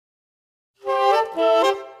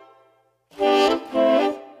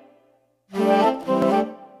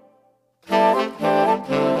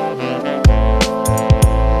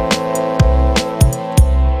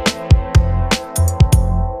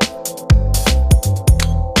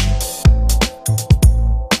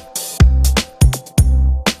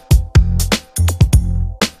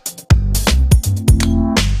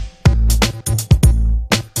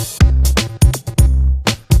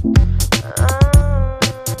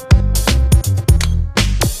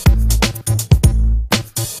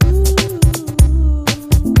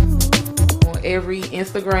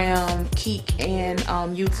Instagram, Keek, and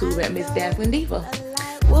YouTube at Miss Dazzling Diva.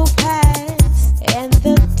 Will pass and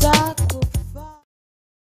the dark will fall.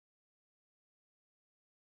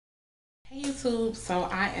 Hey YouTube, so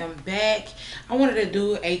I am back. I wanted to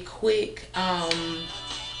do a quick I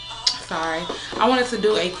wanted to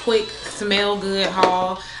do a quick smell good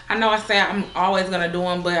haul. I know I say I'm always gonna do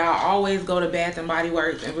them, but I always go to Bath and Body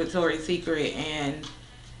Works and Victoria's Secret, and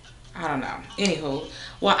I don't know. Anywho,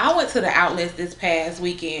 well, I went to the outlets this past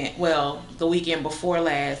weekend, well, the weekend before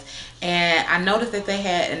last, and I noticed that they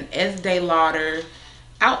had an Estee Lauder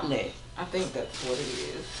outlet. I think that's what it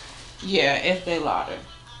is. Yeah, Estee Lauder.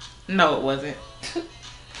 No, it wasn't.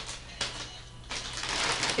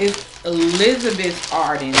 It's Elizabeth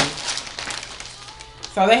Arden.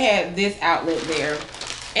 So they had this outlet there,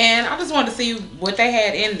 and I just wanted to see what they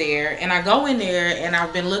had in there. And I go in there, and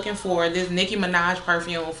I've been looking for this Nicki Minaj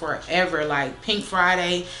perfume forever, like Pink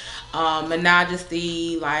Friday,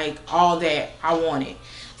 Majesty, like all that I wanted.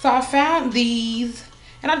 So I found these,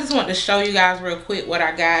 and I just wanted to show you guys real quick what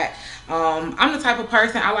I got. I'm the type of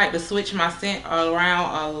person, I like to switch my scent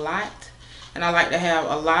around a lot, and I like to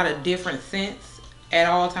have a lot of different scents at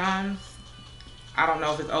all times. I don't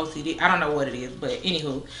know if it's OCD. I don't know what it is. But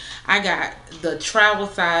anywho, I got the travel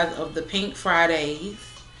size of the Pink Fridays.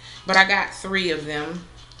 But I got 3 of them.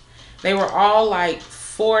 They were all like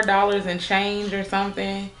 $4 and change or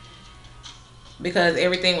something, because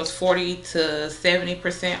everything was 40 to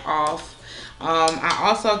 70% off. I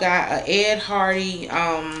also got a Ed Hardy,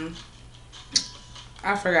 I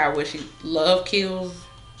forgot what she, Love Kills.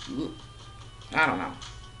 I don't know.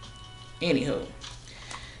 Anywho.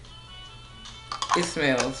 It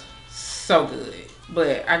smells so good.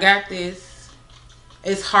 But I got this.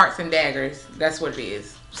 It's Hearts and Daggers. That's what it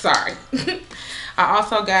is. Sorry. I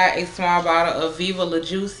also got a small bottle of Viva La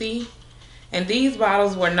Juicy. And these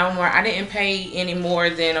bottles were no more. I didn't pay any more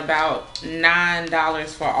than about $9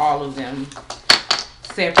 for all of them.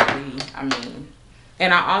 Separately, I mean.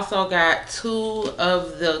 And I also got 2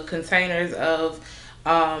 of the containers of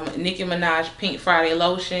Nicki Minaj Pink Friday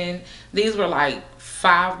lotion. These were like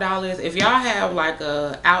 $5. If y'all have like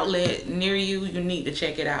a outlet near you, you need to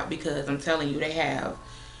check it out, because I'm telling you, they have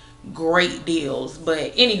great deals.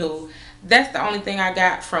 But anywho, that's the only thing I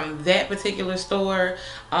got from that particular store.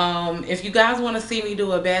 If you guys want to see me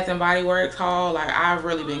do a Bath and Body Works haul, like I've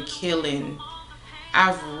really been killing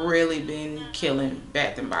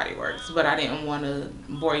Bath and Body Works, but I didn't want to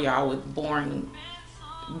bore y'all with boring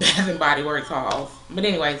Bath and Body Works hauls. But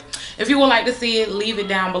anyways, if you would like to see it, leave it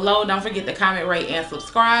down below. Don't forget to comment, rate, and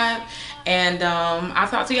subscribe. And I'll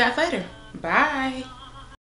talk to you guys later. Bye.